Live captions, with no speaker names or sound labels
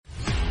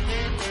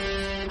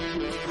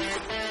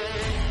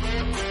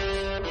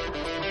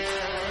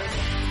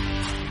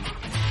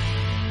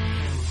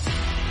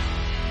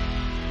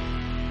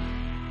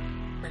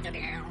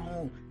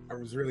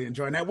was really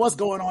enjoying that. What's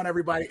going on,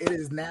 everybody? It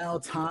is now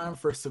time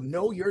for some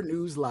Know Your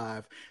News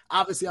Live.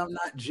 Obviously, I'm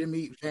not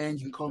Jimmy Fan.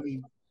 You can call me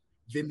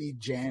Vimy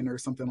Jan or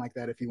something like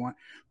that if you want.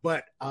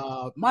 But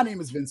my name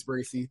is Vince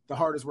Bracey, the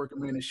hardest working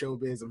man in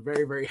showbiz. I'm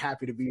very, very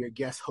happy to be your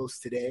guest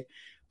host today.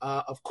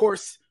 Of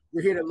course,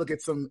 we're here to look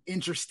at some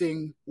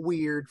interesting,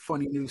 weird,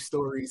 funny news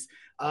stories.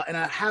 And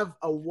I have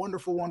a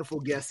wonderful, wonderful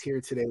guest here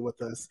today with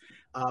us.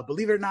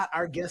 Believe it or not,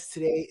 our guest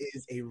today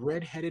is a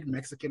redheaded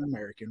Mexican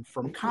American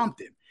from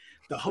Compton,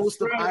 the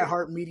host of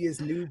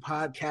iHeartMedia's new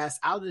podcast,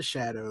 Out of the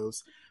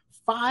Shadows,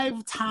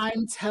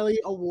 5-time Telly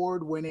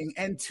Award winning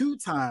and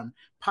 2-time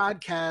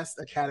Podcast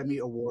Academy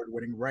Award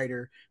winning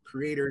writer,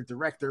 creator,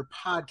 director,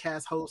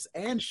 podcast host,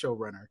 and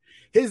showrunner.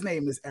 His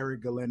name is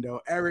Eric Galindo.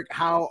 Eric,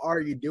 how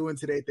are you doing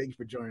today? Thank you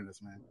for joining us,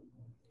 man.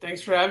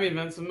 Thanks for having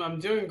me, Vince. I'm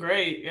doing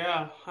great.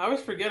 Yeah. I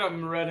always forget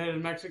I'm a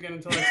redheaded Mexican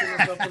until I see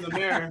myself in the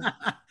miror.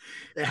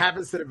 It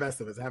happens to the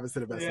best of us.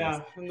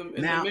 Yeah. In the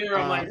mirror,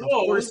 I'm like,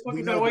 whoa, of course,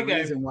 we know the guy.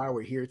 reason why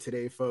we're here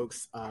today,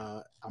 folks.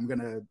 I'm going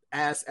to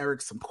ask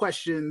Eric some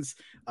questions,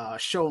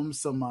 show him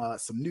some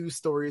news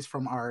stories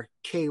from our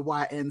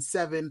KYN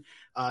 7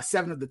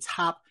 of the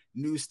top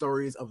news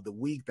stories of the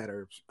week that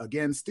are,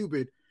 again,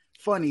 stupid,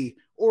 funny,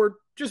 or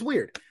just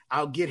weird.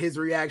 I'll get his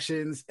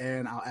reactions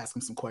and I'll ask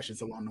him some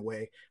questions along the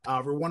way.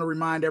 We want to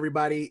remind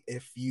everybody,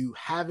 if you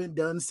haven't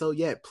done so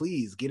yet,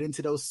 please get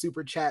into those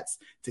super chats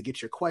to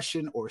get your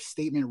question or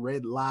statement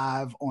read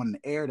live on the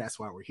air. That's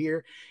why we're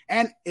here.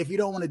 And if you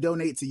don't want to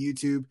donate to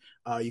YouTube,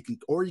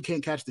 you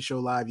can't catch the show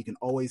live, you can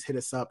always hit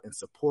us up and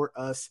support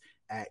us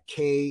at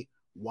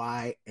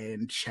kynchat.com.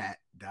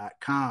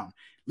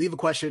 Leave a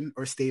question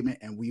or statement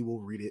and we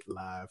will read it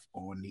live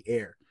on the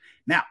air.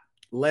 Now,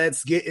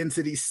 let's get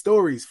into these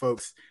stories,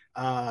 folks.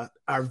 Our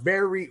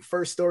very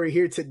first story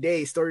here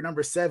today, story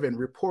number 7,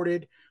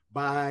 reported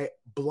by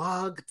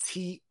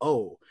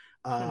BlogTO.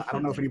 I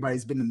don't know if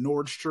anybody's been to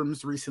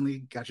Nordstrom's recently,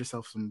 got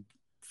yourself some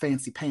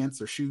fancy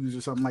pants or shoes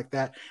or something like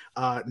that.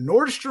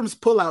 Nordstrom's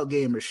pullout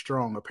game is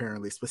strong,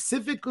 apparently,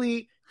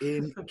 specifically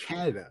in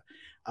Canada.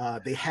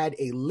 They had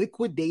a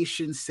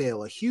liquidation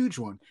sale, a huge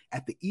one,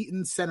 at the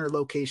Eaton Center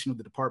location of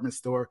the department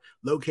store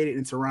located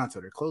in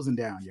Toronto. They're closing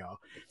down, y'all.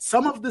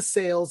 Some of the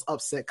sales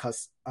upset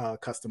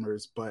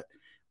customers, but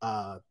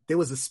there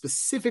was a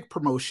specific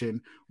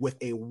promotion with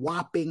a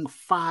whopping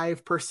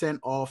 5%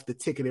 off the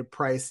ticketed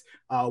price.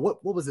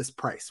 What was this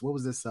price? What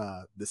was this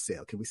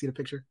sale? Can we see the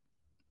picture?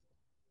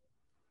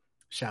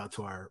 Shout out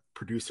to our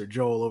producer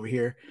Joel over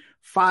here.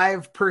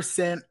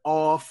 5%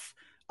 off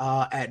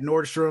at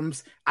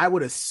Nordstrom's. I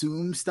would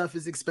assume stuff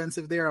is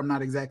expensive there. I'm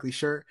not exactly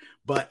sure.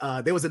 But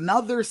there was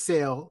another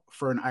sale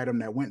for an item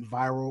that went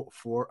viral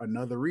for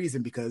another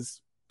reason because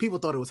people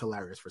thought it was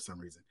hilarious for some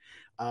reason.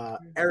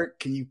 Eric,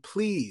 can you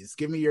please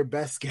give me your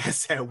best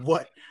guess at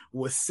what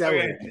was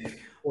selling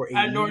for a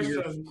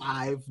mere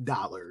 $5?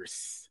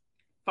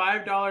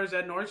 $5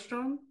 at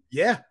Nordstrom?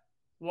 Yeah.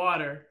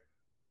 Water.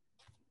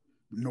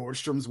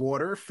 Nordstrom's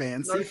water,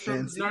 fancy.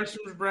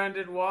 Nordstrom's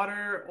branded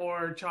water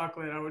or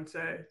chocolate, I would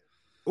say.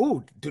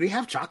 Oh, do they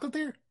have chocolate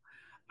there?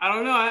 I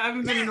don't know. I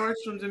haven't been to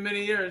Nordstrom's in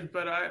many years,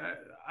 but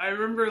I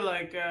remember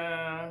like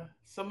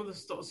some of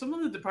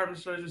the department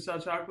stores would sell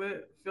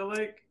chocolate. I feel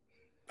like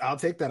I'll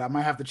take that. I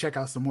might have to check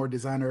out some more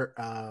designer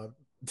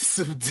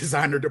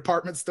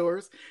department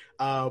stores.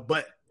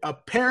 But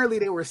apparently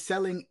they were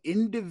selling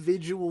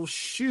individual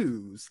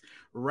shoes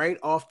right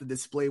off the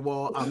display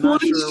wall. I'm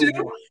not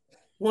sure.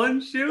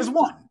 One shoe?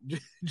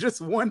 Just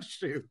one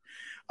shoe.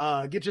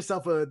 Get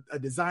yourself a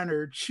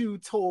designer chew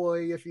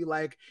toy if you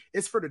like.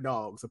 It's for the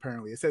dogs,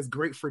 apparently. It says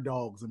great for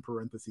dogs in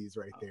parentheses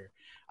right there.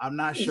 I'm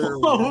not sure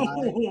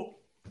why.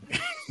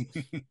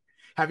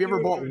 Have you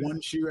ever bought one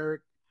shoe,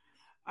 Eric?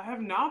 I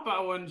have not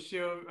bought one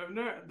shoe. I've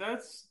never.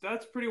 That's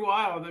pretty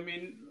wild. I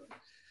mean,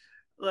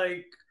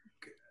 like,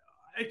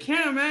 I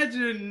can't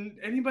imagine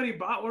anybody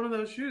bought one of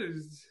those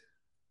shoes.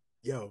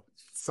 Yo,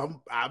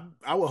 I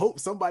would hope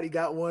somebody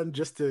got one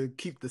just to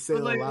keep the sale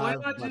alive.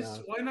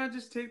 Why not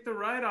just take the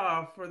write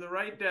off or the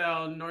write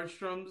down?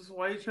 Nordstrom's.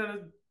 Why are you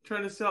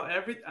trying to sell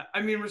everything?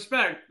 I mean,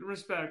 respect.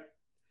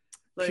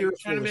 Like pure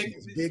trying to make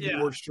big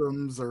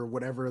Nordstrom's or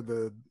whatever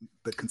the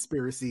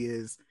conspiracy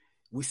is.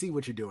 We see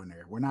what you're doing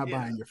there. We're not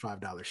buying your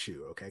 $5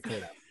 shoe. Okay, cut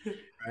it out. All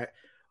right.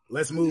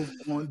 Let's move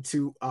on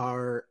to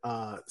our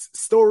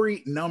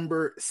story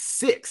number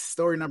 6.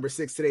 Story number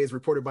 6 today is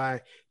reported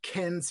by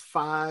Ken's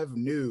 5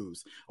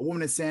 News. A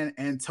woman in San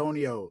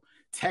Antonio,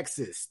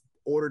 Texas,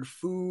 ordered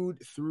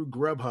food through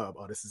Grubhub.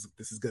 Oh, this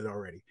is good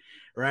already,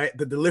 right?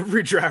 The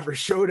delivery driver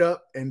showed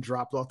up and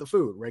dropped off the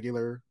food.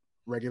 Regular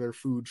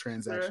food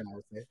transaction, I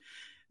would say.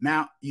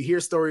 Now, you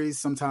hear stories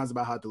sometimes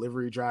about how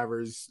delivery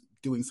drivers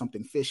doing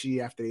something fishy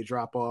after they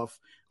drop off.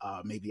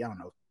 Maybe, I don't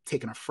know,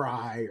 taking a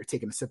fry or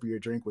taking a sip of your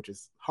drink, which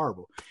is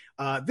horrible.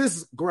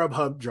 This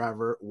Grubhub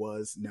driver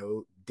was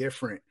no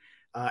different.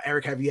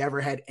 Eric, have you ever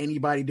had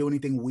anybody do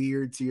anything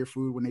weird to your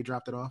food when they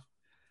dropped it off?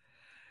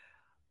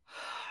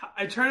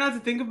 I try not to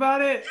think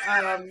about it.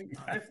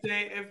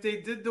 If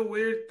they did the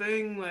weird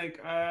thing, like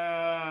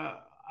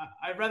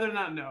I'd rather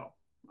not know.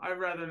 I'd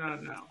rather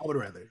not know. I would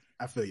rather.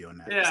 I feel you on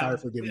that. Sorry Yeah,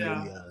 for giving you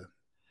yeah. the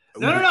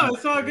No, Uber no, no. Eats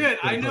It's all or good.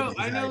 Grubhub I know.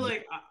 anxiety.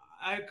 Like,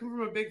 I come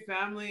from a big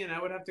family, and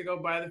I would have to go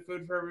buy the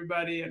food for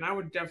everybody, and I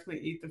would definitely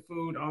eat the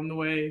food on the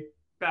way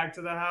back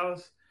to the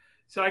house.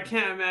 So I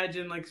can't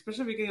imagine, like,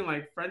 especially if you're getting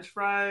like French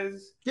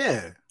fries.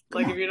 Yeah, come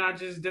Like, if on. you're not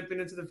just dipping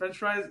into the French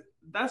fries,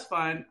 that's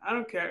fine. I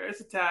don't care.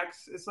 It's a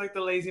tax. It's like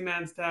the lazy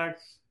man's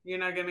tax. You're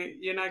not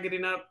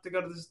getting up to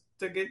go to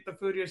to get the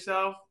food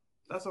yourself.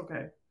 That's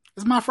okay.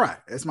 It's my fry.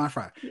 It's my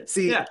fry. Yeah,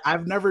 See, yeah.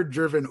 I've never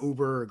driven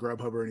Uber or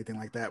Grubhub or anything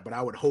like that, but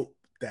I would hope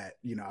that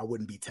I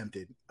wouldn't be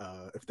tempted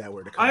if that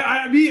were to come up.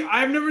 I mean,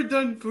 I've never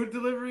done food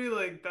delivery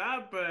like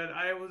that, but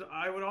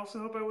I would also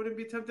hope I wouldn't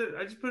be tempted.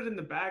 I just put it in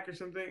the back or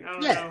something. I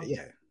don't Yeah, know.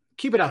 yeah.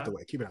 Keep it out Yeah. the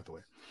way. Keep it out the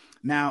way.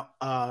 Now,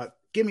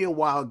 give me a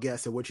wild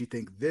guess at what you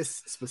think this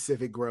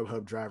specific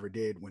Grubhub driver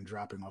did when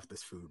dropping off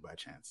this food by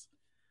chance.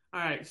 All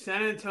right,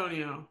 San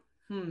Antonio.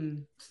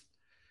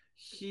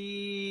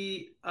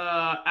 He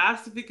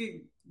asked if he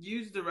could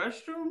use the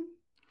restroom.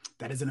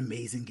 That is an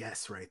amazing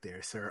guess right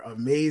there, sir.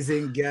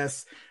 Amazing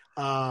guess.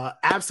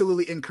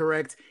 Absolutely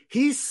incorrect.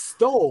 He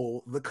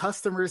stole the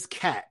customer's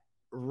cat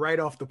right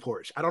off the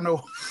porch. I don't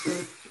know.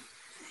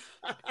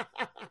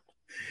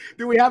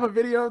 Do we have a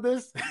video of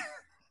this?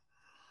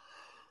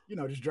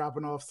 Just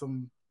dropping off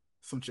some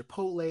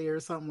Chipotle or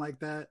something like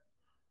that.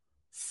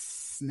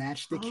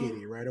 Snatched the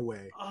kitty right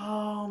away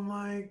Oh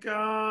my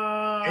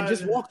and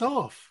just god. walked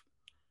off.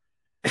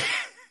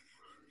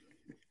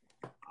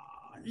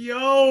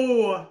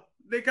 Yo,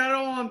 they got it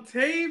all on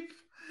tape.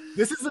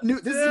 This is an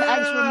actual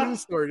Yeah.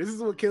 news story. This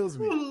is what kills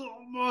me.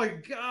 Oh my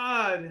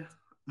god.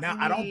 Now,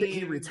 I don't think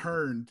he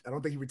returned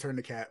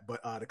the cat,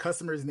 but the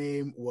customer's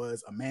name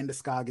was Amanda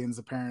Scoggins,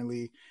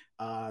 apparently.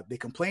 They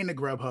complained to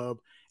Grubhub,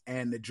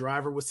 and the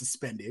driver was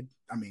suspended.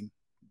 I mean,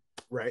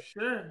 right?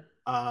 Sure.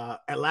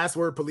 At last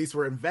word, police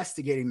were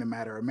investigating the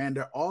matter.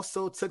 Amanda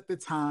also took the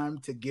time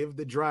to give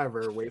the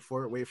driver, wait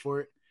for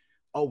it,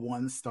 a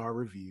 1-star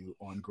review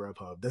on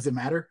Grubhub. Does it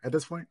matter at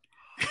this point?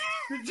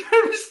 The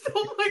driver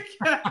stole my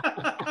cat.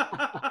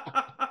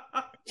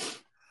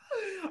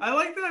 I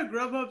like that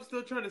Grubhub's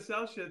still trying to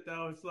sell shit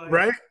though. It's like,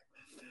 right?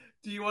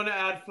 Do you want to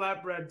add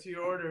flatbread to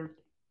your order?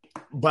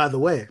 By the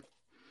way,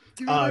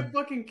 Dude, my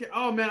fucking cat.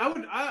 Oh man,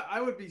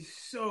 I would be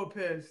so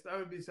pissed. I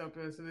would be so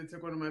pissed if they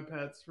took one of my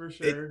pets for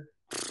sure.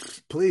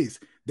 Please,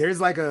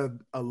 there's like a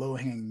low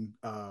hanging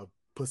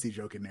pussy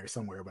joke in there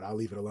somewhere, but I'll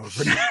leave it alone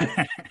for now.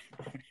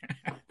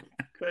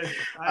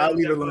 I'll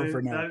leave it alone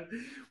for now.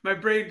 My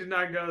brain did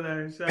not go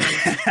there, so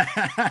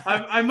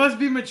I must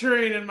be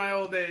maturing in my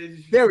old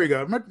age. There we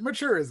go.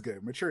 Mature is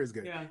good.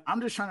 Yeah.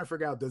 I'm just trying to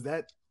figure out, does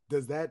that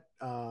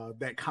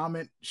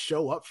comment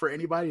show up for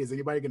anybody? Is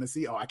anybody going to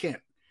see? Oh, I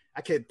can't.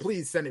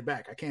 Please send it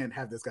back. I can't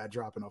have this guy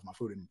dropping off my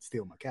food and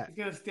steal my cat. He's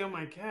gonna steal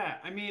my cat.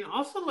 I mean,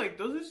 also like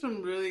those are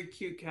some really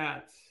cute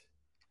cats.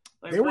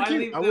 Like, they were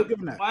cute. I will give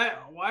them that.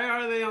 Why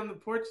are they on the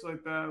porch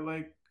like that?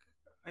 Like,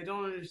 I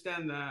don't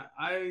understand that.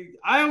 I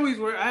always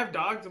worry. I have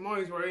dogs. I'm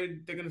always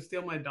worried they're gonna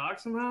steal my dog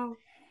somehow.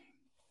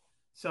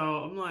 So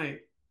I'm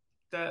like,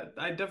 that.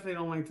 I definitely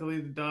don't like to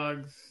leave the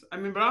dogs. I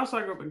mean, but also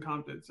I grew up in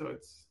Compton, so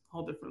it's a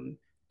whole different.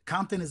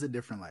 Compton is a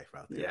different life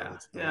out there.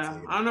 Yeah.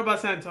 I don't know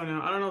about San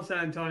Antonio. I don't know San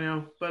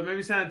Antonio, but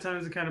maybe San Antonio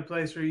is the kind of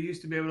place where you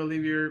used to be able to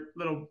leave your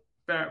little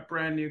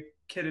brand new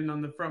kitten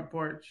on the front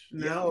porch.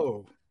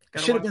 Yo,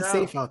 should have been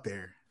safe out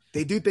there.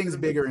 They do things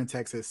bigger in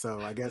Texas, so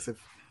I guess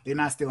if they're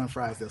not stealing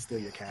fries, they'll steal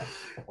your cat.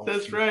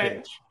 That's right.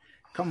 Porch.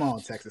 Come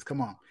on, Texas.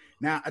 Come on.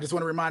 Now, I just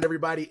want to remind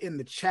everybody in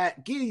the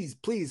chat, please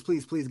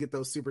get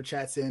those super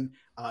chats in.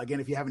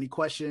 Again, if you have any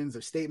questions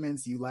or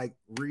statements you like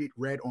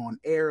read on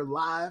air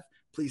live,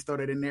 please throw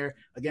that in there.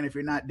 Again, if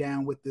you're not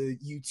down with the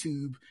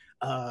YouTube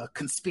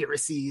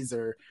conspiracies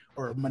or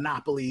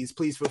monopolies,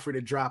 please feel free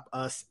to drop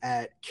us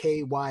at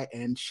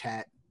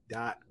kynchat.com.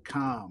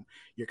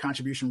 Your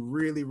contribution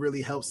really,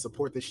 really helps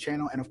support this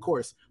channel. And of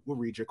course, we'll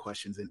read your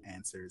questions and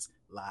answers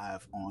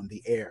live on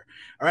the air.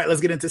 All right,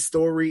 let's get into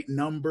story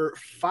number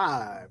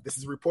 5. This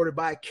is reported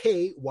by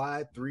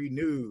KY3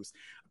 News.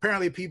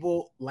 Apparently,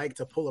 people like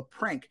to pull a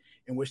prank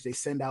in which they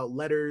send out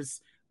letters,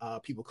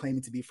 people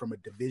claiming to be from a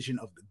division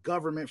of the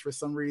government for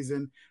some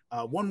reason.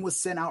 One was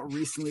sent out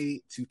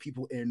recently to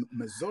people in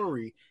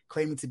Missouri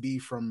claiming to be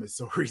from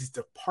Missouri's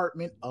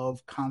Department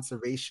of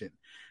Conservation.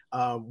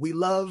 We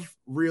love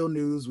real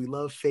news. We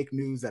love fake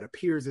news that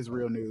appears as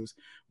real news.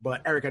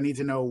 But Eric, I need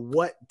to know,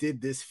 what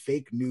did this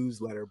fake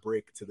news letter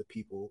break to the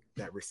people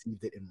that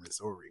received it in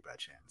Missouri by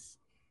chance?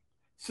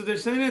 So they're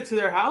sending it to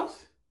their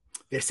house?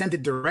 They sent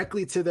it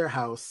directly to their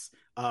house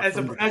as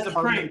a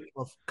prank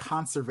of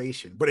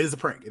Conservation. But it is a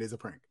prank. It is a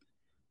prank.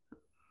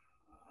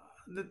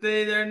 That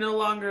they're no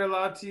longer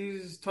allowed to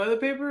use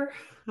toilet paper?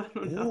 I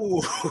don't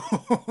know.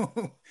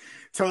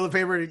 Toilet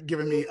paper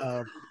giving me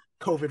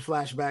COVID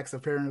flashbacks,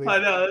 apparently. I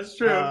know, that's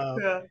true.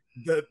 Yeah.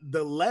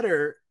 The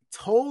letter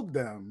told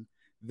them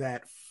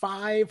that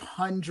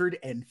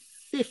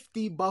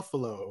 550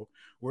 buffalo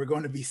were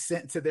going to be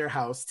sent to their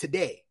house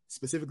today,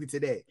 specifically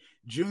today,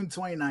 June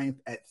 29th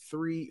at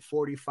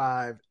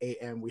 3:45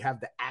 a.m. We have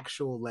the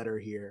actual letter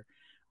here.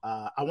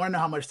 I want to know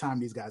how much time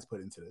these guys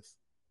put into this.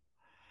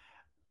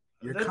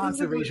 Your That does look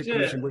conservation legit.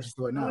 commission wishes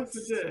to That looks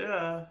announce legit.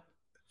 Yeah.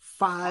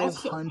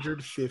 Also,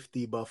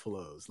 550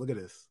 buffaloes. Look at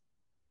this.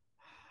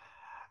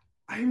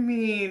 I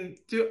mean,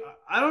 dude,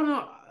 I don't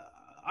know.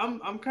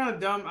 I'm kind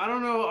of dumb. I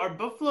don't know. Are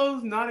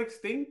buffaloes not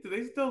extinct? Do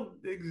they still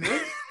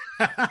exist?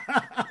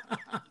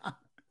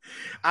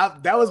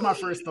 That was my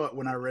first thought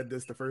when I read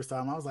this the first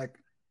time. I was like,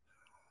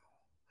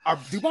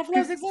 do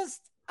buffaloes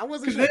exist? I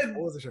wasn't Because sure. I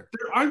wasn't sure.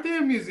 aren't they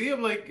a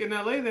museum? Like in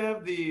LA, they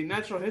have the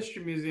Natural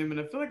History Museum, and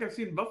I feel like I've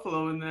seen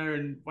buffalo in there.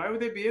 And why would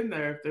they be in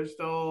there if they're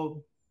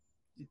still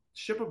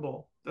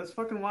shippable? That's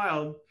fucking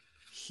wild.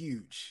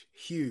 Huge,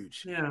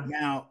 huge. Yeah.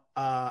 Now,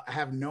 I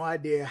have no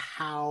idea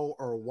how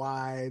or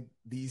why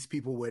these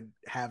people would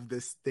have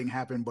this thing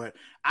happen, but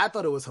I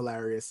thought it was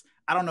hilarious.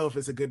 I don't know if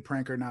it's a good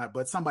prank or not,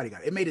 but somebody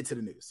got it. It made it to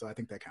the news, so I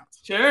think that counts.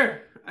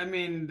 Sure. I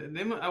mean,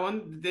 I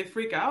want. Did they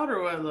freak out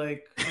or what?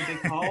 Like, did they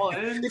call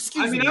in?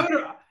 Excuse I mean,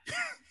 me.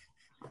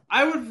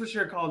 I would for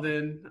sure called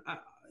in.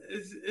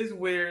 It's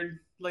weird.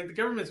 Like the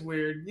government's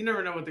weird. You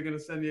never know what they're gonna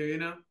send you. You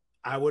know.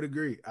 I would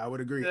agree. I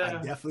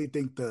Yeah. definitely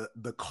think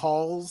the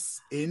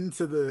calls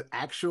into the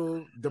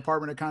actual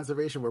Department of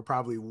Conservation were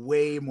probably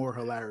way more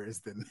hilarious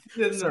than,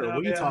 sir, what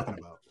are you talking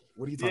about?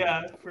 What are you talking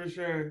about? Yeah, for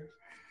sure.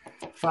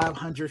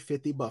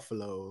 550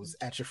 buffaloes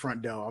at your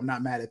front door. I'm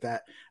not mad at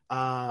that,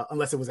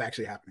 unless it was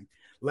actually happening.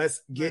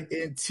 Let's get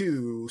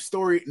into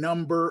story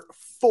number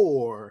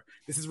 4.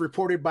 This is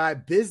reported by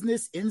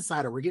Business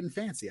Insider. We're getting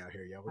fancy out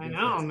here, y'all. I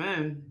know,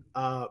 man.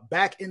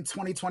 Back in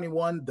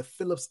 2021, the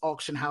Phillips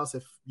Auction House,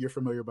 if you're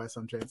familiar by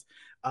some chance,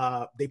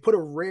 they put a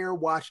rare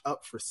watch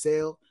up for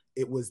sale.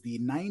 It was the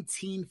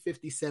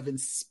 1957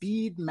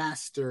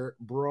 Speedmaster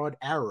Broad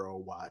Arrow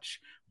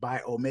watch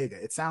by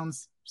Omega. It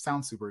sounds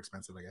super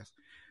expensive, I guess.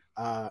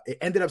 It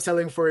ended up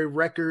selling for a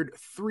record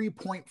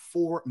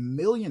 $3.4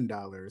 million,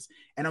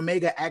 and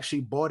Omega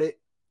actually bought it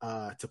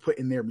to put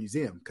in their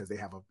museum because they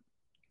have a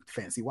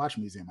fancy watch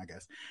museum, I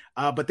guess.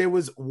 But there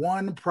was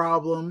one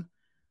problem.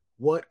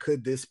 What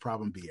could this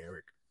problem be,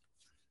 Eric?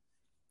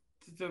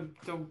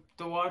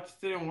 The watch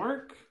didn't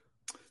work.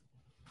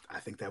 I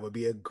think that would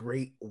be a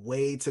great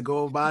way to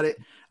go about it.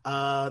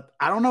 I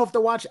don't know if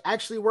the watch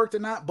actually worked or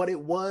not, but it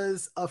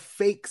was a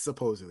fake,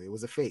 supposedly. It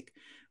was a fake.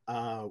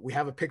 We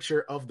have a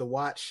picture of the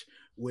watch,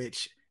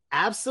 which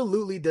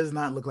absolutely does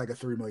not look like a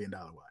 $3 million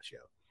watch, yo.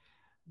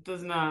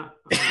 Does not.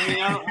 I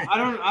mean,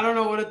 I don't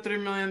know what a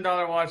 $3 million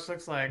watch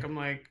looks like. I'm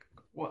like,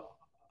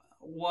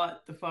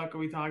 what the fuck are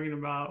we talking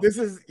about?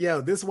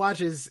 This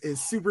watch is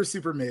super,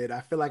 super mid.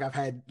 I feel like I've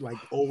had like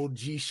old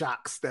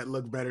G-Shocks that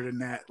look better than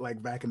that,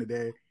 like back in the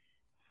day.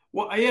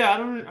 Well, yeah, I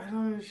don't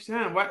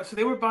understand. Why, so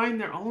they were buying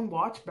their own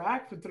watch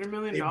back for $3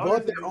 million? They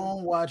bought their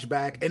own watch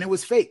back, and it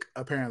was fake,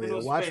 apparently.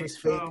 The watch was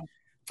fake.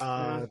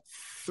 Yeah.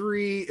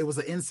 It was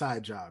an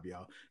inside job,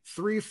 y'all.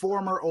 3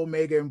 former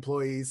Omega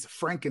employees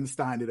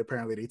Frankensteined it,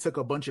 apparently. They took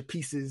a bunch of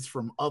pieces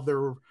from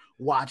other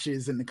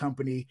watches in the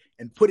company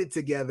and put it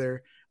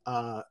together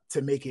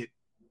to make it,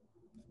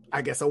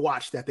 I guess, a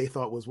watch that they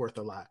thought was worth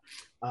a lot.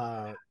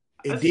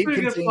 It did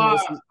contain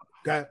mostly...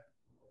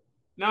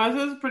 No,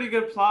 this is a pretty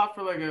good plot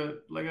for like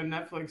a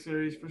Netflix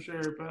series for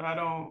sure, but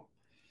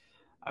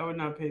I would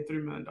not pay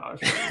 $3 million for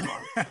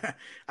it.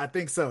 I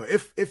think so.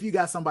 If you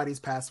got somebody's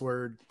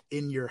password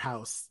in your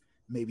house,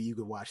 maybe you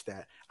could watch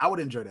that. I would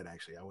enjoy that,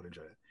 actually. I would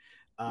enjoy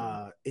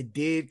it. It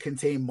did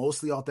contain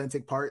mostly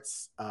authentic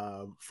parts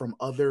from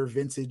other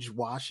vintage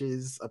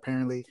watches,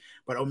 apparently.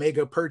 But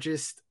Omega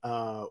purchased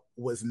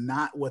was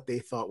not what they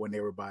thought when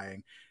they were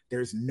buying.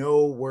 There's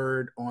no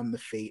word on the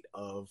fate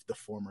of the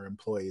former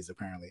employees,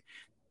 apparently.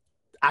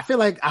 I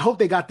hope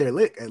they got their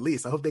lick, at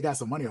least. I hope they got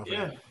some money off of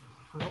that.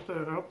 I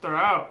hope they're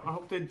out. I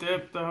hope they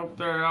dipped. I hope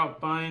they're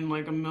out buying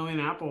like 1 million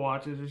Apple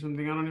Watches or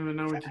something. I don't even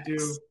know what to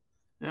do.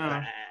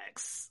 Yeah.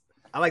 Facts.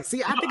 I'm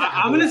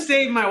gonna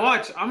save my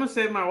watch. I'm gonna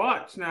save my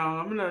watch now.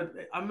 I'm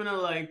gonna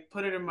like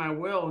put it in my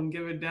will and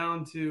give it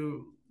down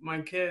to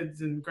my kids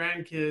and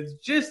grandkids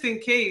just in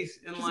case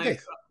in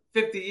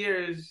 50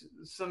 years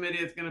some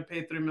idiot's gonna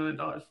pay $3 million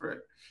for it.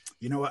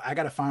 You know what? I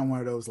gotta find one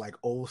of those like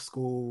old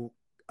school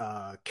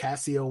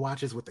Casio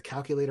watches with the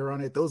calculator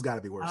on it. Those got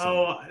to be worth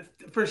something.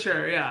 For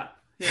sure. Yeah.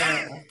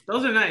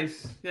 Those are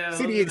nice. Yeah.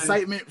 See the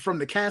excitement from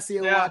the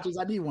Casio watches.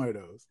 I need one of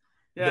those.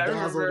 Yeah,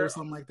 Bedazzled or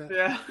something like that.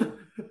 Yeah.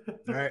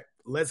 All right,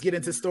 let's get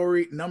into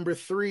story number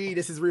 3.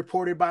 This is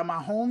reported by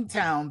my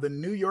hometown, the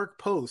New York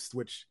Post,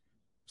 which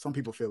some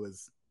people feel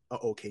is an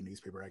okay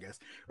newspaper, I guess.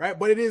 Right,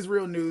 but it is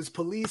real news.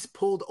 Police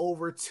pulled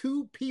over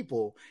 2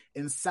 people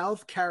in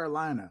South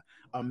Carolina,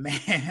 a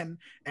man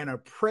and a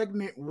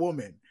pregnant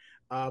woman.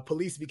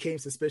 Police became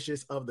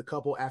suspicious of the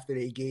couple after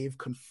they gave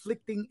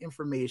conflicting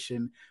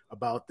information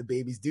about the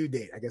baby's due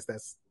date. I guess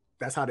that's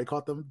how they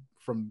caught them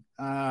from,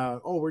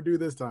 we're due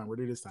this time.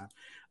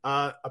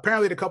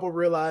 Apparently the couple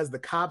realized the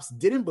cops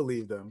didn't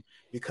believe them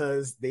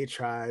because they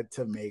tried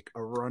to make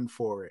a run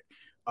for it.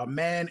 A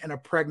man and a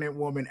pregnant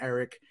woman,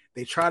 Eric,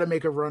 they try to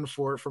make a run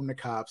for it from the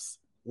cops.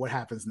 What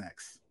happens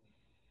next?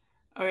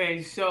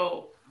 Okay,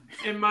 so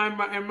In my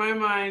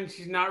mind,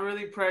 she's not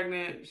really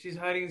pregnant. She's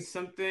hiding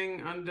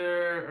something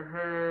under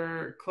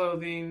her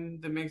clothing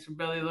that makes her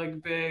belly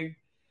look big,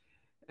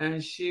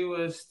 and she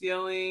was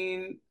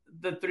stealing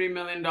the $3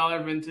 million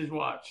vintage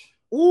watch.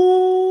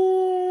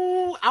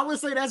 Ooh, I would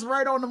say that's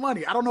right on the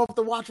money. I don't know if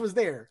the watch was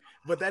there,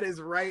 but that is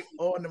right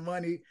on the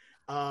money.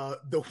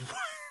 The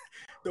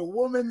the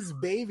woman's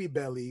baby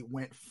belly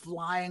went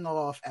flying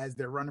off as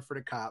they're running for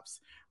the cops,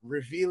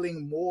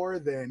 revealing more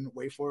than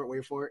wait for it,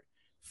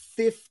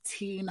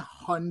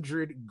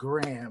 1,500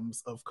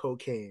 grams of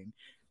cocaine.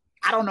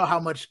 I don't know how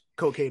much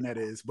cocaine that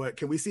is, but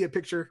can we see a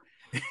picture?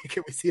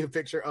 Can we see a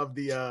picture of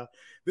the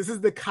this is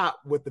the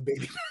cop with the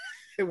baby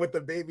with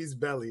the baby's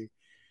belly.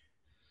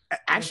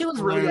 That's Actually, it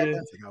was really hilarious.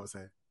 authentic, I would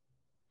say.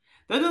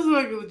 That does look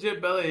like a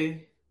legit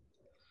belly.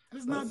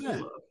 It's not That's a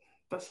bad. lot.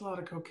 That's a lot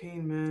of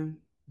cocaine, man.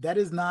 That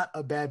is not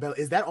a bad belly.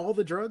 Is that all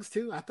the drugs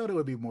too? I thought it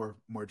would be more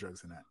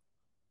drugs than that.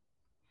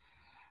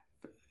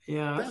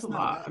 Yeah, that's a That's not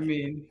lot. I bad.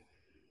 mean,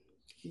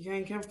 you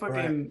can't Right.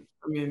 fucking.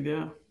 I mean,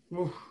 yeah.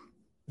 Oof.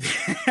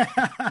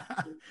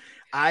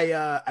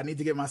 I need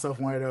to get myself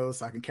one of those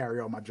so I can carry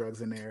all my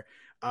drugs in there.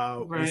 We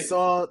Right.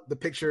 saw the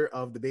picture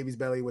of the baby's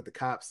belly with the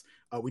cops.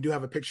 We do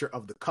have a picture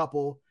of the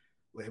couple.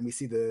 And we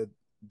see do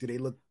they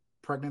look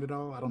pregnant at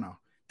all? I don't know.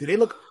 Do they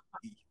look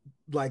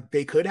like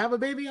they could have a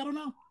baby? I don't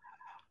know.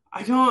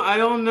 I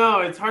don't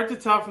know. It's hard to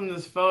tell from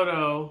this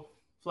photo.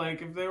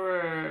 Like if they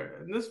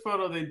were in this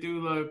photo, they do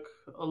look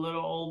a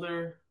little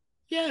older,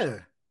 Yeah.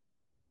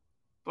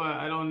 but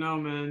I don't know,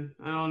 man.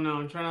 I don't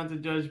know. Try not to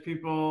judge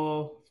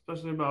people,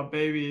 especially about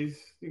babies.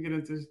 You get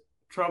into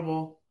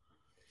trouble.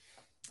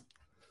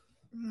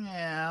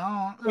 Yeah,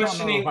 I don't know if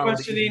Questioning, I would even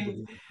questioning.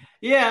 believe it.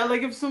 Yeah,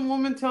 like if some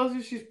woman tells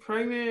you she's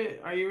pregnant,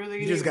 are you really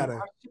You gonna just even gotta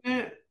question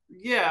it?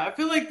 Yeah, I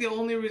feel like the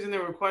only reason they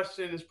were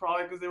questioned is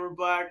probably because they were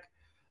black.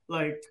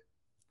 Like,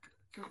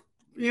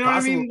 you know what I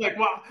possible. mean? Like,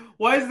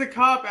 why is the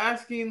cop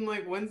asking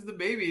like when's the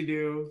baby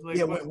due?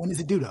 Yeah, Like, what? when does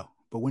it do though?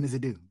 But when does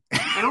it do?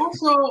 And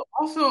also,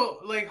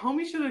 like,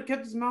 homie should have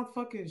kept his mouth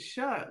fucking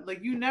shut.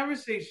 Like, you never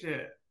say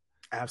shit. Let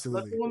the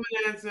Absolutely. woman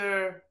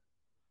answer.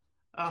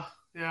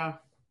 Yeah,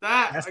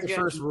 that That's the again.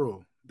 first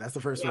rule. That's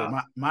the first rule.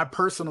 Yeah, My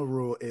personal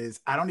rule is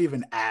I don't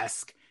even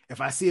ask. If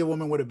I see a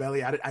woman with a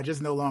belly, I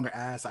just no longer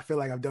ask. I feel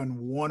like I've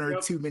done one or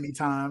yep. too many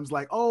times.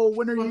 Like, oh,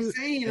 when That's are what I'm you?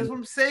 saying. That's And what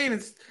I'm saying.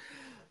 It's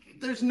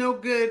there's no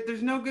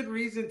good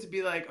reason to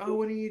be like, oh,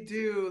 what do you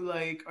do?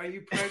 Like, are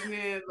you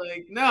pregnant?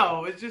 Like,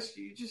 no, it's just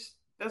you just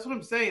that's what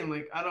I'm saying.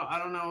 Like, I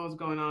don't know what's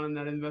going on in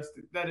that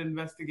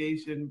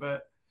investigation,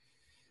 but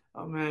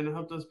oh man, I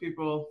hope those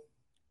people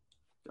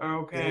are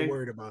they're okay.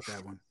 worried about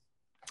that one.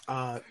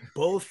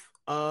 Both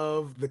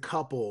of the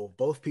couple,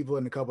 both people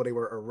in the couple, they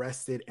were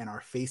arrested and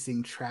are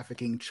facing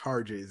trafficking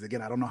charges.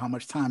 Again, I don't know how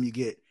much time you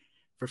get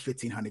for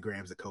 1,500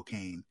 grams of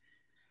cocaine,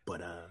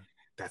 but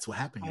that's what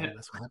happened, yo. I,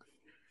 That's what happened.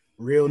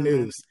 Real yeah, man.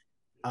 news.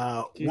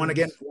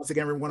 Jesus. Once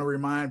again, we want to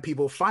remind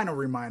people, final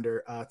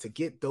reminder, to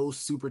get those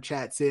super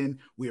chats in.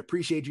 We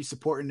appreciate you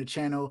supporting the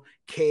channel.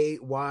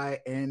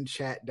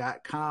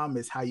 KYNchat.com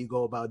is how you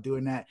go about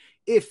doing that.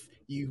 If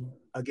you,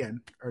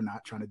 again, are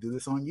not trying to do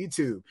this on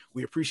YouTube,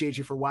 we appreciate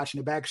you for watching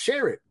it back.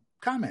 Share it,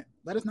 comment,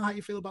 let us know how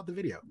you feel about the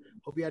video.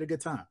 Hope you had a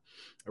good time.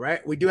 All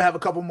right. We do have a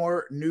couple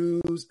more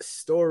news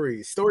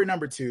stories. Story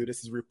number 2.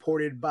 This is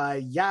reported by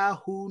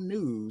Yahoo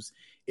News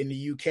in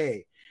the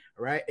UK.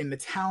 Right, in the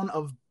town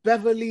of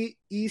Beverley,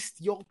 East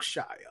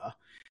Yorkshire,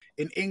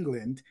 in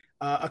England,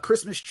 a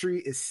Christmas tree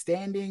is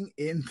standing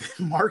in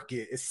the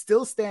market. It's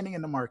still standing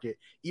in the market,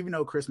 even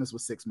though Christmas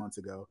was 6 months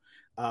ago.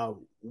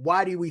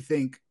 Why do we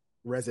think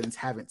residents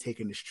haven't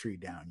taken this tree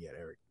down yet,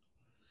 Eric?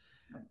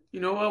 You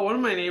know what? One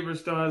of my neighbors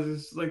still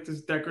has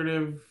this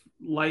decorative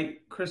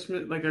light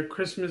Christmas, like a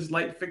Christmas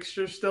light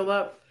fixture still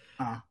up.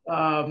 Uh,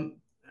 Um,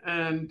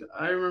 and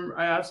I remember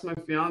I asked my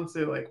fiance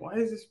like, why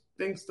is this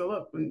thing still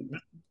up? And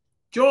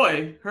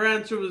joy. Her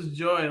answer was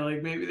joy.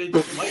 Like maybe they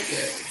just like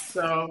it.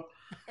 So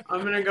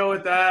I'm gonna go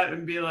with that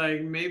and be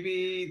like,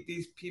 maybe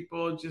these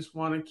people just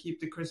want to keep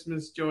the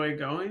Christmas joy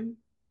going.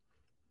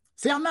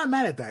 See, I'm not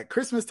mad at that.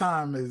 Christmas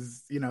time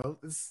is,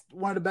 it's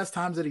one of the best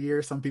times of the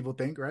year, some people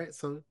think, right?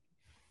 So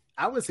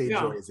I would say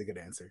joy Yeah. is a good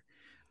answer.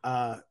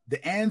 The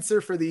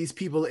answer for these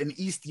people in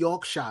East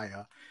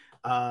Yorkshire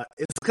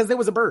is because there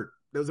was a bird.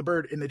 There was a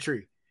bird in the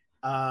tree.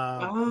 Can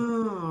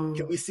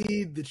Oh. we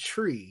see the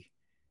tree?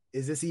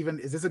 Is this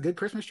a good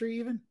Christmas tree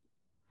even?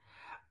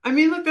 I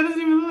mean, look, that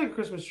doesn't even look like a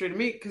Christmas tree to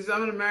me because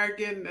I'm an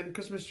American and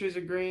Christmas trees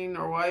are green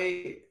or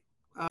white.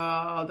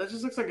 That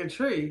just looks like a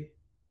tree.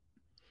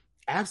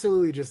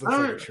 Absolutely just I looks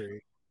like a don't.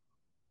 tree.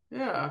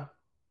 Yeah.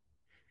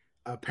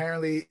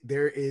 Apparently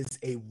there is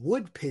a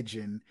wood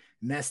pigeon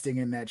nesting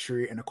in that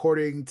tree, and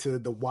according to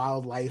the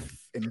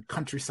Wildlife and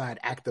Countryside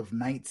Act of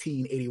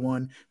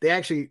 1981, they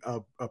actually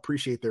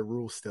appreciate their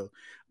rules still.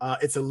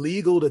 It's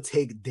illegal to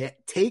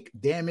take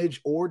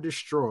damage or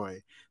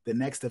destroy the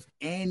nest of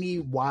any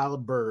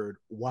wild bird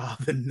while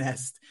the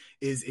nest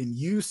is in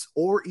use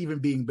or even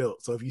being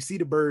built. So if you see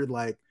the bird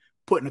like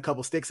putting a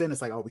couple sticks in,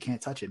 it's like, oh, we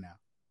can't touch it now.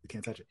 We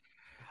can't touch it.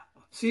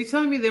 So you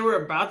telling me they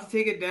were about to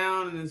take it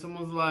down, and then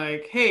someone's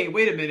like, "Hey,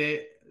 wait a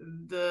minute,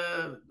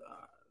 the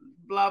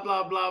blah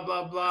blah blah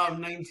blah blah of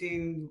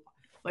 19."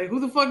 Like, who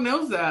the fuck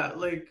knows that?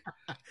 Like,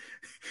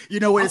 You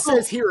know what it says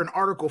also, here in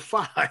Article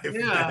 5 that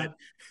yeah,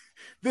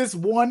 this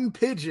one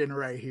pigeon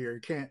right here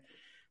can't,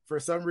 for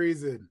some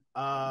reason.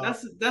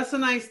 that's a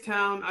nice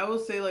town. I will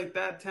say, like,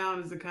 that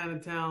town is the kind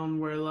of town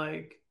where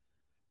like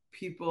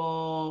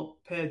people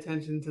pay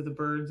attention to the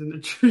birds and the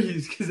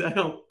trees because I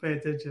don't pay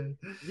attention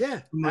to Yeah,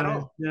 at mine.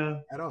 all, Yeah,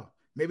 at all.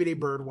 Maybe they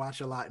bird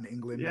watch a lot in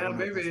England. I yeah, don't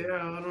know maybe. Yeah,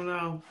 I don't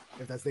know.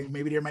 if that's thing.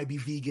 Maybe there might be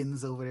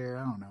vegans over there.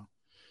 I don't know.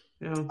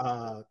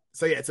 Yeah,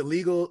 So yeah, it's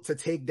illegal to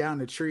take down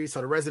the tree,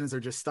 so the residents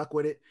are just stuck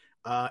with it.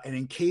 And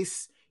in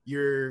case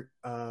you're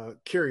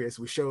curious,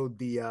 we showed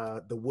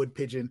the wood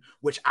pigeon,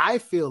 which I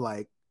feel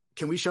like.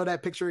 Can we show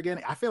that picture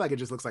again? I feel like it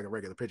just looks like a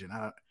regular pigeon.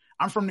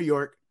 I'm from New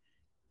York.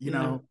 You yeah.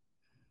 know,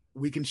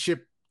 we can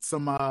ship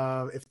some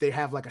if they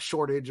have like a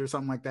shortage or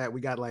something like that.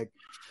 We got like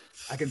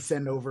I can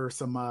send over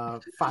some Some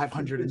pigeon.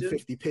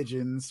 550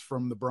 pigeons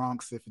from the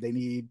Bronx if they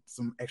need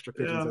some extra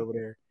pigeons Yeah, over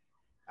there.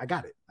 I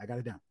got it. I got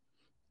it down.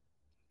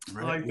 All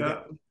I right, like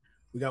that.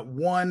 we got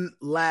one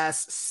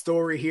last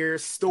story here.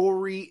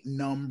 Story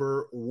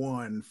number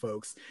one,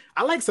 folks.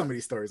 I like some of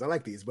these stories. I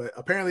like these, but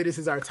apparently this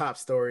is our top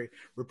story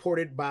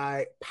reported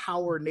by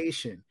Power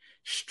Nation.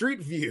 Street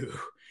View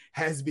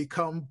has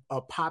become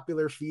a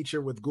popular feature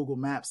with Google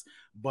Maps,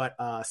 but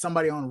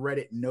somebody on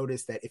Reddit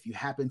noticed that if you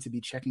happen to be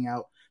checking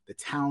out the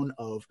town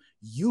of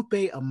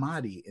Yupe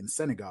Amadi in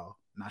Senegal,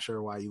 not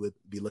sure why you would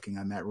be looking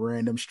on that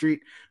random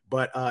street,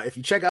 but if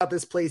you check out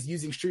this place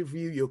using Street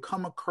View, you'll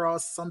come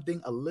across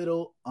something a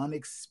little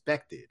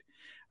unexpected.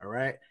 All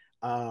right.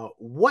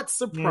 What Yeah.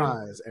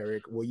 surprise,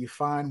 Eric, will you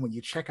find when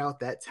you check out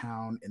that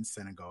town in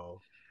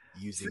Senegal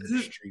So using this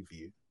is Street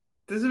View?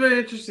 this is a very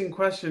interesting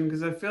question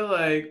because I feel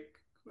like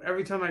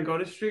every time I go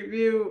to Street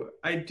View,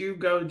 I do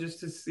go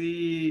just to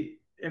see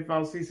if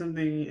I'll see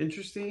something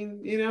interesting,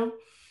 you know?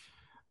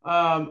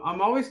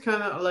 I'm always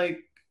kind of like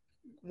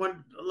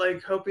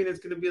hoping it's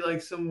gonna be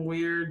like some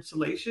weird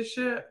salacious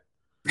shit.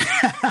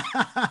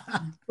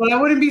 But I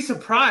wouldn't be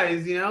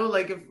surprised, you know,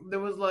 like if there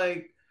was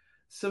like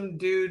some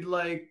dude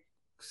like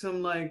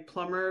some like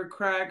plumber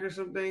crack or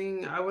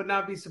something, I would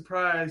not be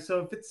surprised. So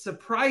if it's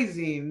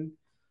surprising,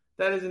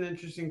 that is an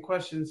interesting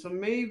question. So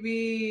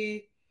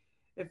maybe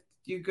if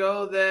you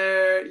go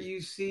there, you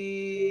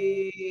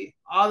see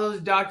all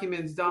those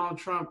documents Donald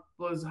Trump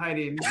was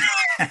hiding.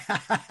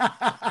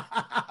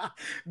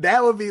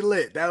 That would be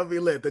lit. That would be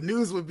lit. The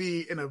news would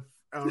be in a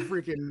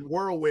freaking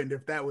whirlwind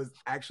if that was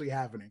actually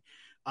happening.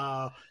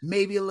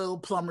 Maybe a little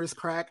plumber's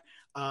crack.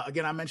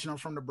 Again, I mentioned I'm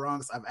from the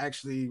Bronx. I've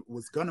actually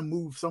was gonna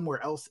move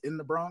somewhere else in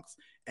the Bronx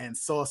and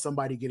saw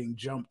somebody getting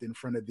jumped in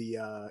front of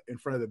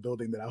the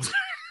building that I was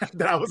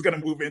that I was gonna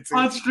move into.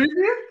 On Street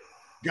View?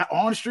 Got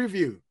on Street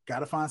View. Got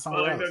to find Oh,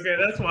 somewhere like, else. okay,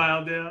 that's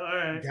wild, yeah. All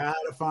right.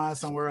 Gotta find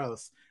somewhere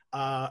else.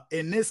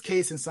 In this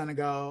case in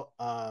Senegal,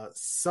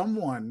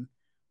 someone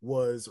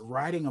was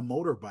riding a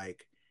motorbike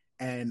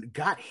and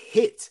got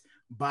hit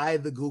by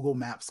the Google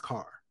Maps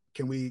car.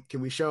 Can we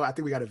show? I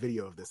think we got a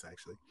video of this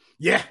actually.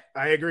 Yeah,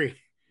 I agree.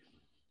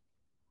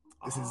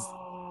 This is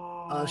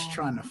us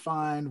trying to Oh,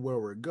 find where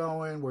we're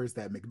going. Where's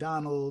that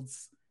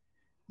McDonald's?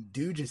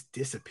 Dude just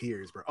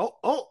disappears, bro.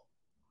 oh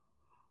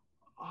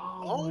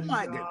Oh my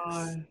my goodness.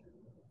 God.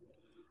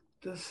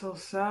 That's so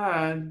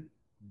sad.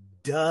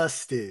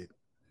 Dusted.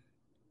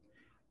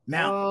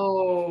 Now,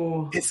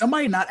 Oh, is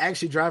somebody not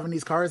actually driving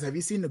these cars? Have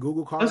you seen the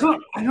Google that's car app?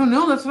 what I don't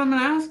know. That's what I'm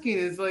asking.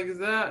 Is like, is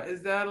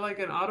that like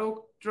an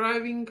auto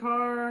driving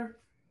car?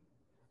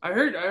 I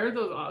heard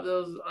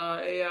those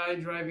AI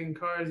driving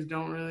cars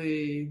don't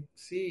really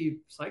see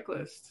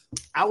cyclists.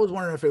 I was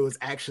wondering if it was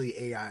actually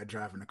AI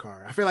driving the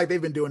car. I feel like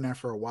they've been doing that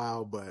for a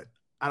while, but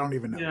I don't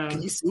even know. Can Yeah,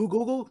 you sue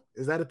Google?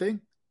 Is that a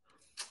thing?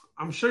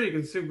 I'm sure you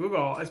can sue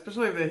Google,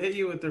 especially if they hit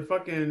you with their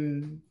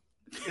fucking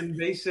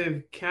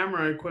invasive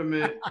camera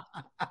equipment.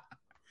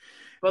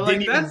 But Didn't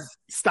like even that's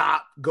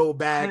stop, go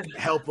back,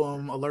 help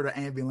them, alert an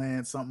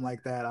ambulance, something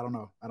like that. I don't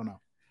know. I don't know.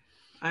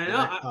 I All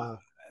know. right.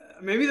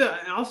 Maybe the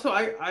and also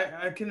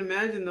I can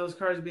imagine those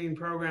cars being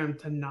programmed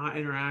to not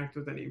interact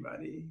with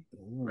anybody,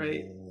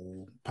 right?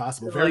 Ooh,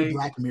 possible. To Very like,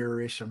 Black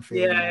Mirror-ish. I'm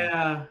feeling yeah,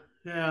 that.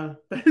 yeah,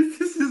 yeah.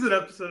 This is an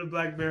episode of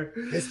Black Bear.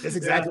 It's Yeah,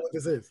 exactly what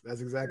this is.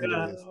 That's exactly what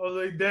yeah. it I is.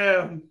 was like,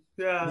 damn,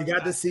 We yeah.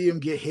 got to see him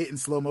get hit in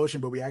slow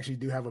motion, but we actually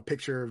do have a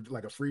picture of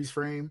like a freeze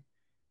frame.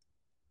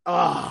 Oh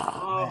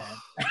Oh, man.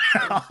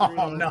 that's Oh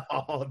brutal.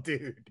 no,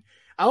 dude.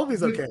 I hope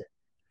he's okay.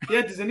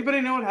 Yeah, does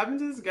anybody know what happened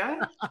to this guy?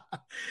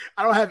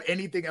 I don't have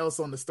anything else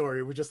on the story.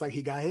 It was just like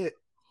he got hit.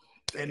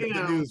 And the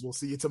Damn. news, we'll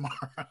see you tomorrow.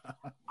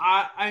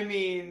 I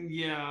mean,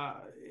 yeah.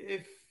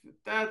 If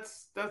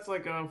that's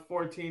like a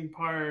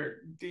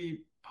 14-part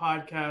deep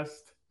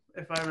podcast,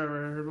 if I've ever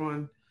heard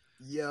one.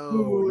 Yo,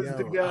 Who was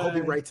the yo. I hope he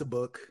guy? writes a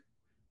book.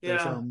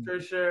 There's Yeah, for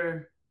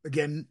sure.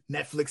 again,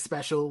 Netflix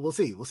special. We'll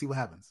see. We'll see what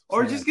happens. See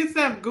Or what just happens. gets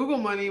that Google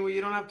money where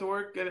you don't have to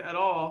work at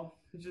all.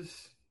 You just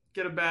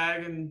get a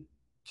bag and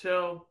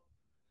chill.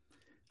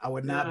 I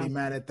would not Yeah. be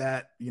mad at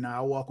that. You know,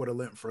 I'll walk with a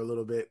limp for a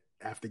little bit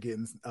after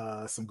getting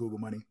some Google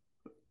money.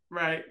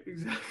 Right,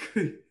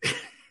 exactly.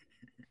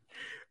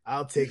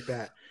 I'll take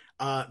that.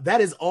 That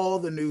is all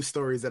the news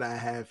stories that I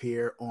have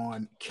here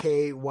on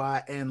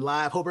KYN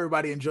Live. Hope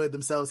everybody enjoyed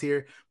themselves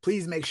here.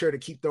 Please make sure to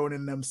keep throwing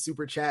in them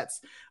super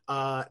chats.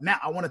 Now,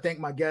 I want to thank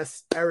my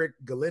guest, Eric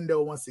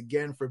Galindo, once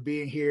again for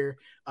being here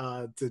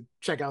to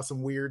check out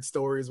some weird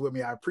stories with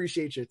me. I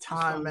appreciate your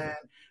time,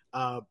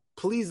 man.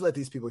 Please let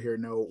these people here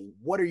know,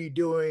 what are you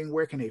doing?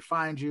 Where can they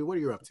find you? What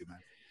are you up to, man?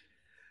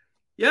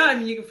 Yeah, I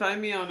mean, you can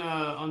find me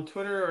on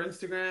Twitter or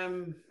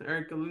Instagram,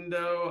 Eric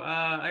Galindo.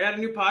 I got a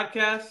new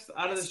podcast,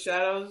 Out of the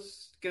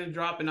Shadows, going to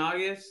drop in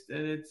August,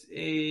 and it's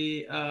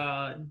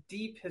a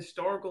deep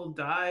historical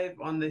dive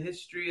on the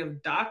history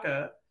of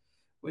DACA,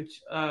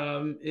 which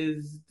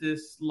is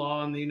this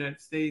law in the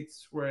United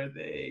States where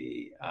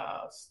they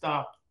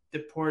stopped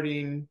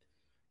deporting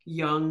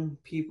young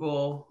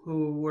people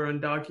who were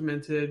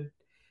undocumented.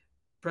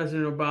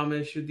 President Obama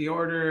issued the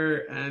order,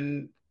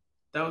 and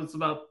that was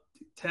about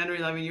 10 or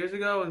 11 years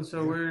ago, and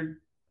so we're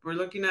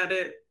looking at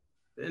it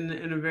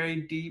in a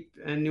very deep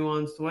and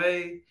nuanced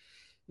way.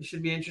 It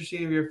should be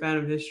interesting if you're a fan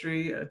of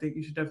history. I think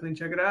you should definitely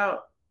check it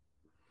out.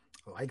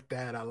 I like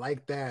that.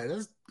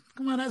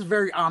 That's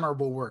very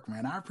honorable work,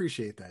 man. I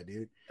appreciate that,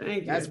 dude.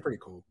 Thank you. That's pretty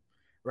cool.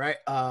 Right.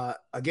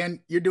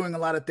 Again, you're doing a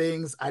lot of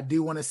things. I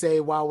do want to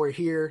say, while we're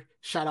here,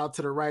 shout out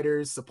to the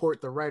writers,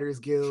 support the Writers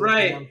Guild.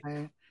 Right. You know what I'm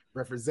saying?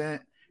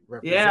 Represent.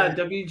 Yeah,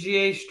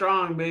 WGA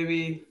strong,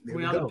 baby.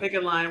 We're on the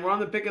picket line. We're on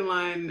the picket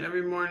line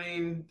every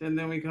morning, and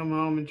then we come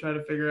home and try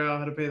to figure out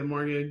how to pay the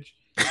mortgage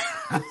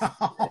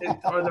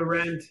or the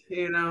rent,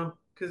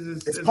 because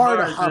it's part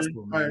hard, of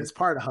hustle, man. It's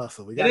part of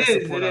hustle. We got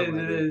to support our writers.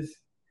 It is.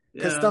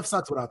 Because stuff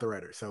sucks without the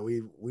writers. So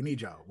we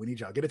need y'all. We need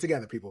y'all. Get it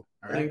together, people.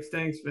 All right.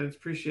 Thanks, Vince.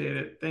 Appreciate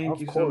it.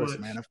 Thank you so much. Of course,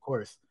 man. Of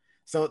course.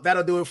 So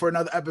that'll do it for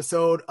another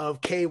episode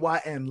of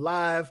KYN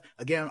Live.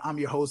 Again, I'm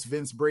your host,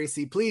 Vince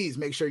Bracey. Please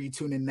make sure you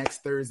tune in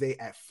next Thursday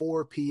at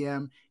 4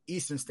 p.m.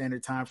 Eastern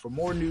Standard Time for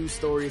more news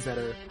stories that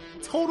are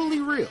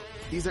totally real.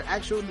 These are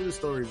actual news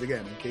stories,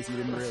 again, in case you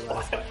didn't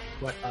realize.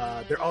 But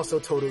they're also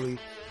totally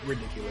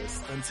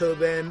ridiculous. Until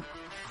then,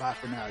 bye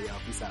for now, y'all.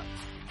 Peace out.